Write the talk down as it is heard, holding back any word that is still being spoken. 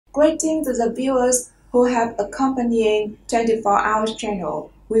Greetings to the viewers who have accompanying 24 Hours channel.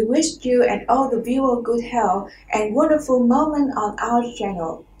 We wish you and all the viewers good health and wonderful moment on our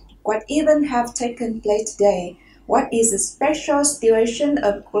channel. What events have taken place today? What is the special situation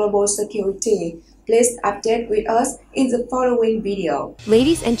of global security? Please update with us in the following video.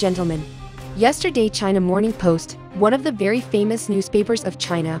 Ladies and gentlemen, yesterday China Morning Post, one of the very famous newspapers of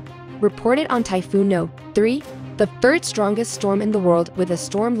China, reported on Typhoon No. 3, the third strongest storm in the world with a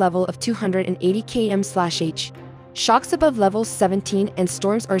storm level of 280 km/h. Shocks above level 17 and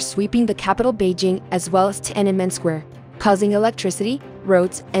storms are sweeping the capital Beijing as well as Tiananmen Square, causing electricity,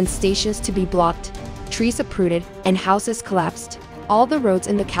 roads, and stations to be blocked, trees uprooted, and houses collapsed. All the roads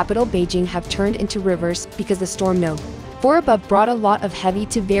in the capital Beijing have turned into rivers because the storm No. 4 above brought a lot of heavy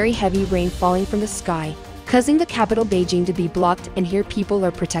to very heavy rain falling from the sky, causing the capital Beijing to be blocked, and here people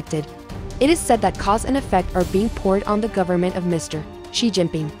are protected. It is said that cause and effect are being poured on the government of Mr. Xi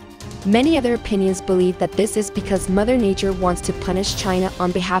Jinping. Many other opinions believe that this is because Mother Nature wants to punish China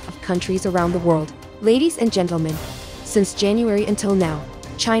on behalf of countries around the world. Ladies and gentlemen, since January until now,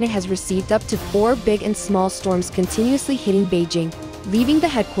 China has received up to 4 big and small storms continuously hitting Beijing, leaving the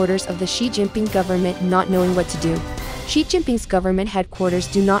headquarters of the Xi Jinping government not knowing what to do. Xi Jinping's government headquarters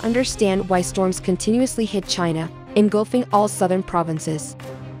do not understand why storms continuously hit China, engulfing all southern provinces.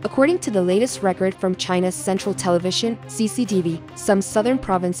 According to the latest record from China's Central Television, CCTV, some southern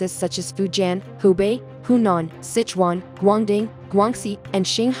provinces such as Fujian, Hubei, Hunan, Sichuan, Guangdong, Guangxi, and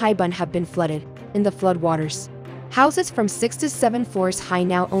Shanghai have been flooded in the floodwaters. Houses from 6 to 7 floors high,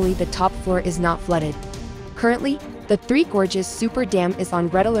 now only the top floor is not flooded. Currently, the Three Gorges Super Dam is on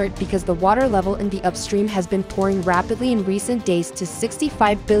red alert because the water level in the upstream has been pouring rapidly in recent days to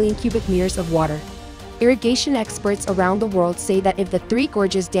 65 billion cubic meters of water. Irrigation experts around the world say that if the Three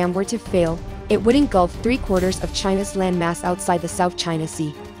Gorges Dam were to fail, it would engulf 3/4 of China's landmass outside the South China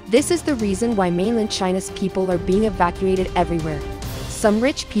Sea. This is the reason why mainland China's people are being evacuated everywhere. Some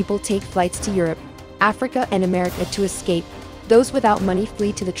rich people take flights to Europe, Africa, and America to escape. Those without money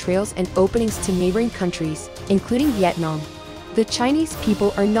flee to the trails and openings to neighboring countries, including Vietnam. The Chinese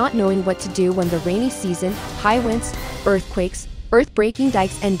people are not knowing what to do when the rainy season, high winds, earthquakes, earth-breaking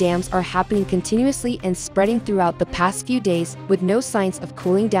dikes and dams are happening continuously and spreading throughout the past few days with no signs of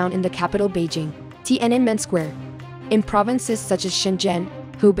cooling down in the capital Beijing, Tiananmen Square. In provinces such as Shenzhen,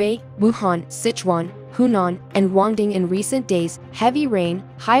 Hubei, Wuhan, Sichuan, Hunan, and Guangdong in recent days, heavy rain,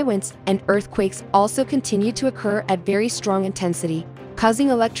 high winds, and earthquakes also continue to occur at very strong intensity, causing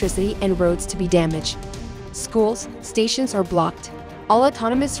electricity and roads to be damaged. Schools, stations are blocked. All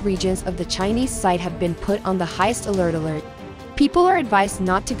autonomous regions of the Chinese side have been put on the highest alert. People are advised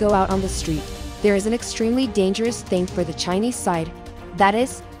not to go out on the street. There is an extremely dangerous thing for the Chinese side. That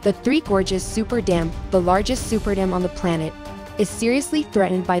is, the Three Gorges Super Dam, the largest super dam on the planet, is seriously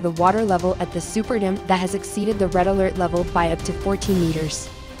threatened by the water level at the super dam that has exceeded the red alert level by up to 14 meters.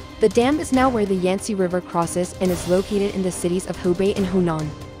 The dam is now where the Yangtze River crosses and is located in the cities of Hubei and Hunan.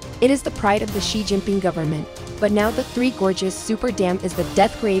 It is the pride of the Xi Jinping government, but now the Three Gorges Super Dam is the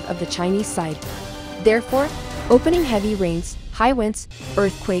death grave of the Chinese side. Therefore, opening heavy rains, high winds,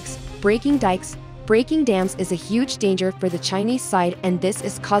 earthquakes, breaking dikes, breaking dams is a huge danger for the Chinese side, and this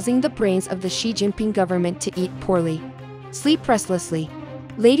is causing the brains of the Xi Jinping government to eat poorly, sleep restlessly.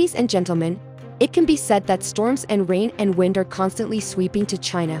 Ladies and gentlemen, it can be said that storms and rain and wind are constantly sweeping to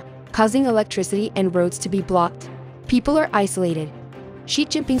China, causing electricity and roads to be blocked. People are isolated. Xi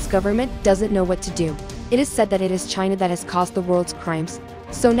Jinping's government doesn't know what to do. It is said that it is China that has caused the world's crimes,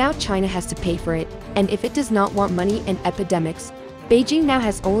 so now China has to pay for it, and if it does not want money and epidemics, Beijing now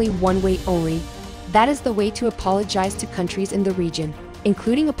has only one way only. That is the way to apologize to countries in the region,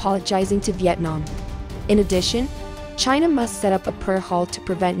 including apologizing to Vietnam. In addition, China must set up a prayer hall to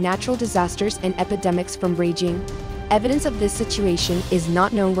prevent natural disasters and epidemics from raging. Evidence of this situation is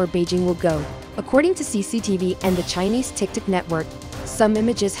not known where Beijing will go. According to CCTV and the Chinese TikTok network, some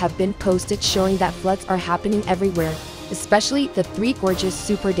images have been posted showing that floods are happening everywhere, especially the Three Gorges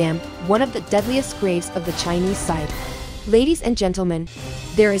Super Dam, one of the deadliest graves of the Chinese side. Ladies and gentlemen,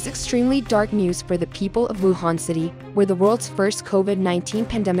 there is extremely dark news for the people of Wuhan City, where the world's first COVID-19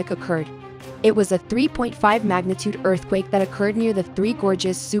 pandemic occurred. It was a 3.5 magnitude earthquake that occurred near the Three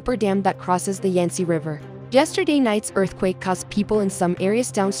Gorges Super Dam that crosses the Yangtze River. Yesterday night's earthquake caused people in some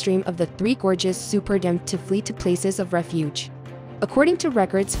areas downstream of the Three Gorges Super Dam to flee to places of refuge. According to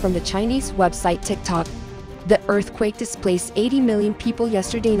records from the Chinese website TikTok, the earthquake displaced 80 million people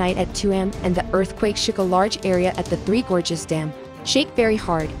yesterday night at 2 am, and the earthquake shook a large area at the Three Gorges Dam, shake very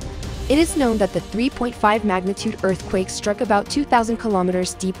hard. It is known that the 3.5 magnitude earthquake struck about 2,000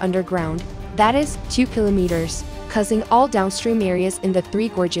 kilometers deep underground, that is, 2 kilometers, causing all downstream areas in the Three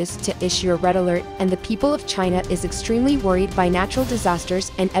Gorges to issue a red alert, and the people of China is extremely worried by natural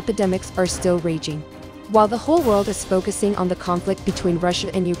disasters and epidemics are still raging. While the whole world is focusing on the conflict between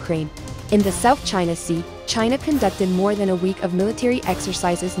Russia and Ukraine, in the South China Sea, China conducted more than a week of military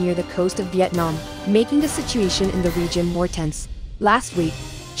exercises near the coast of Vietnam, making the situation in the region more tense. Last week,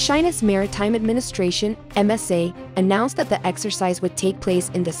 China's Maritime Administration, MSA, announced that the exercise would take place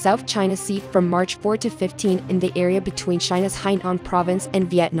in the South China Sea from March 4 to 15 in the area between China's Hainan province and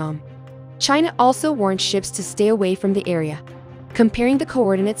Vietnam. China also warned ships to stay away from the area. Comparing the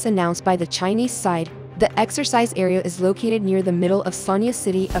coordinates announced by the Chinese side, the exercise area is located near the middle of Sonia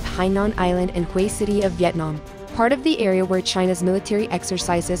City of Hainan Island and Hue City of Vietnam, part of the area where China's military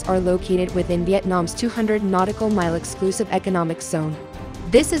exercises are located within Vietnam's 200 nautical mile exclusive economic zone.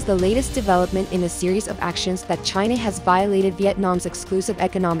 This is the latest development in a series of actions that China has violated Vietnam's exclusive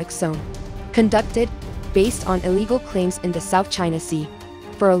economic zone, conducted based on illegal claims in the South China Sea.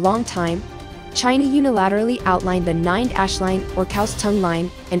 For a long time, China unilaterally outlined the Nine-Dash Line or Cow's Tongue Line,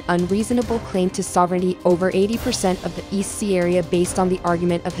 an unreasonable claim to sovereignty over 80% of the East Sea area based on the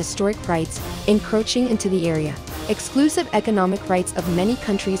argument of historic rights encroaching into the area, exclusive economic rights of many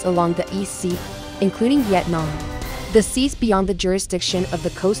countries along the East Sea, including Vietnam. The seas beyond the jurisdiction of the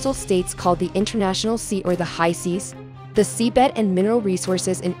coastal states called the International Sea or the High Seas, the seabed and mineral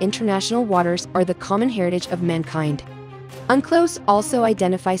resources in international waters are the common heritage of mankind. UNCLOS also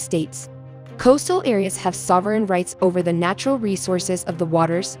identify states. Coastal areas have sovereign rights over the natural resources of the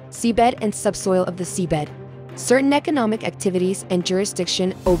waters, seabed and subsoil of the seabed, certain economic activities and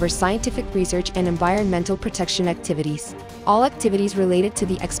jurisdiction over scientific research and environmental protection activities. All activities related to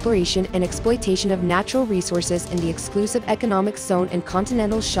the exploration and exploitation of natural resources in the exclusive economic zone and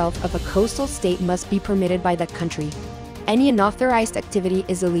continental shelf of a coastal state must be permitted by that country. Any unauthorized activity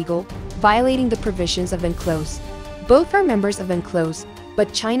is illegal, violating the provisions of UNCLOS. Both are members of UNCLOS,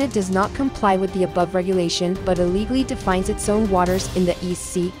 but China does not comply with the above regulation but illegally defines its own waters in the East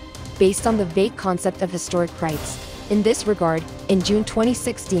Sea, based on the vague concept of historic rights. In this regard, in June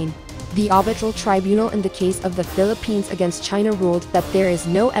 2016, the Arbitral Tribunal in the case of the Philippines against China ruled that there is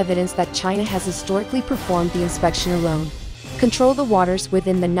no evidence that China has historically performed the inspection alone, control the waters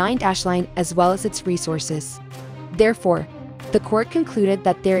within the Nine-Dash Line as well as its resources. Therefore, the court concluded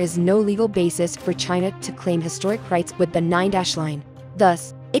that there is no legal basis for China to claim historic rights with the Nine-Dash Line.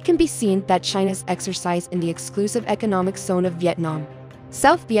 Thus, it can be seen that China's exercise in the exclusive economic zone of Vietnam,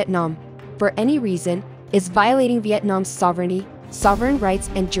 South Vietnam, for any reason, is violating Vietnam's sovereignty, sovereign rights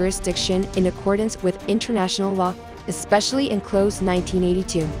and jurisdiction in accordance with international law, especially in UNCLOS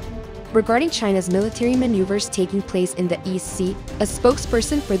 1982. Regarding China's military maneuvers taking place in the East Sea, a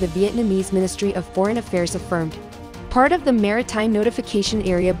spokesperson for the Vietnamese Ministry of Foreign Affairs affirmed, part of the maritime notification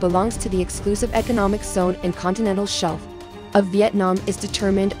area belongs to the exclusive economic zone and continental shelf of Vietnam is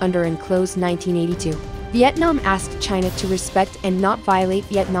determined under UNCLOS 1982. Vietnam asked China to respect and not violate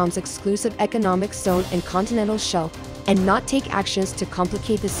Vietnam's exclusive economic zone and continental shelf, and not take actions to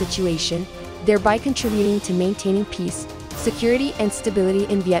complicate the situation, thereby contributing to maintaining peace, security and stability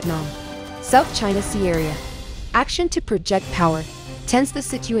in Vietnam. South China Sea area. Action to project power. Tense the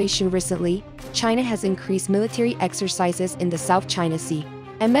situation recently, China has increased military exercises in the South China Sea.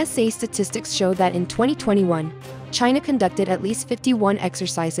 MSA statistics show that in 2021, China conducted at least 51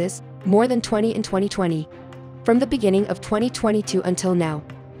 exercises, more than 20 in 2020. From the beginning of 2022 until now,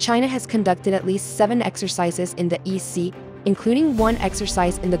 China has conducted at least 7 exercises in the East Sea, including 1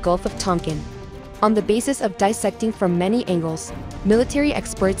 exercise in the Gulf of Tonkin. On the basis of dissecting from many angles, military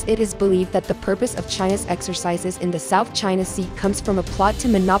experts, it is believed that the purpose of China's exercises in the South China Sea comes from a plot to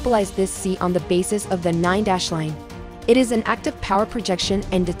monopolize this sea on the basis of the Nine-Dash Line. It is an act of power projection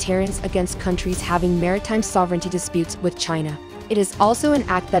and deterrence against countries having maritime sovereignty disputes with China. It is also an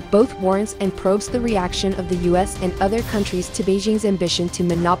act that both warrants and probes the reaction of the US and other countries to Beijing's ambition to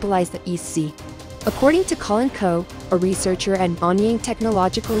monopolize the East Sea. According to Colin Koh, a researcher at Nanyang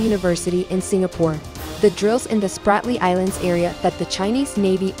Technological University in Singapore, the drills in the Spratly Islands area that the Chinese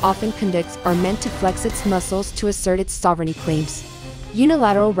Navy often conducts are meant to flex its muscles to assert its sovereignty claims.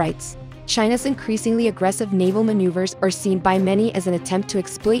 Unilateral rights. China's increasingly aggressive naval maneuvers are seen by many as an attempt to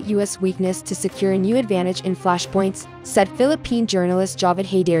exploit US weakness to secure a new advantage in flashpoints, said Philippine journalist Javed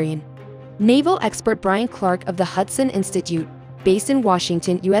Haydarian. Naval expert Brian Clark of the Hudson Institute, based in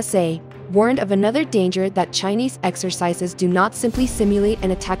Washington, USA, warned of another danger that Chinese exercises do not simply simulate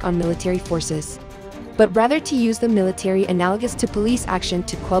an attack on military forces, but rather to use the military analogous to police action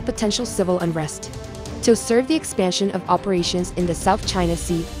to quell potential civil unrest. To serve the expansion of operations in the South China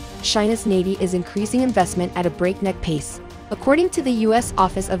Sea, China's Navy is increasing investment at a breakneck pace. According to the U.S.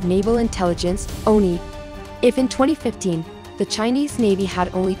 Office of Naval Intelligence, ONI, If in 2015, the Chinese Navy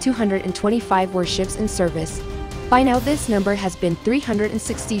had only 225 warships in service, by now this number has been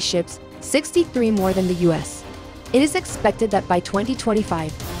 360 ships, 63 more than the US. It is expected that by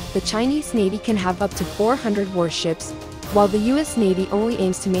 2025, the Chinese Navy can have up to 400 warships, while the US Navy only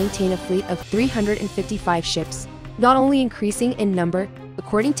aims to maintain a fleet of 355 ships, not only increasing in number.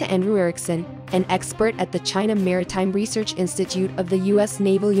 According to Andrew Erickson, an expert at the China Maritime Research Institute of the US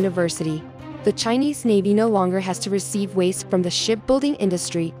Naval University, the Chinese Navy no longer has to receive waste from the shipbuilding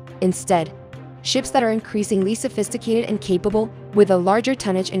industry. Instead, ships that are increasingly sophisticated and capable, with a larger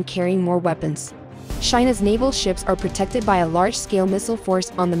tonnage and carrying more weapons. China's naval ships are protected by a large-scale missile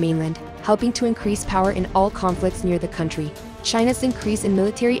force on the mainland, helping to increase power in all conflicts near the country. China's increase in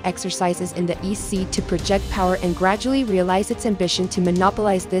military exercises in the East Sea to project power and gradually realize its ambition to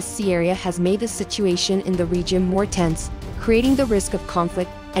monopolize this sea area has made the situation in the region more tense, creating the risk of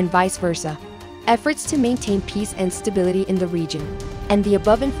conflict, and vice versa. Efforts to maintain peace and stability in the region. And the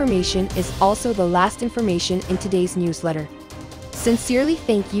above information is also the last information in today's newsletter. Sincerely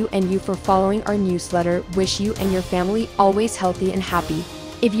thank you and you for following our newsletter. Wish you and your family always healthy and happy.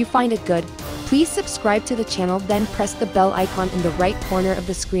 If you find it good, please subscribe to the channel, then press the bell icon in the right corner of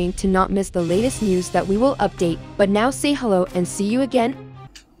the screen to not miss the latest news that we will update. But now say hello and see you again.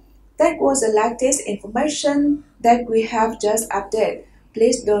 That was the latest information that we have just updated.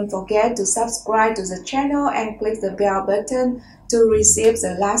 Please don't forget to subscribe to the channel and click the bell button to receive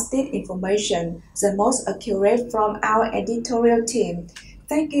the latest information, the most accurate from our editorial team.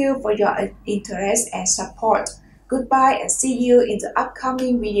 Thank you for your interest and support. Goodbye and see you in the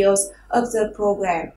upcoming videos of the program.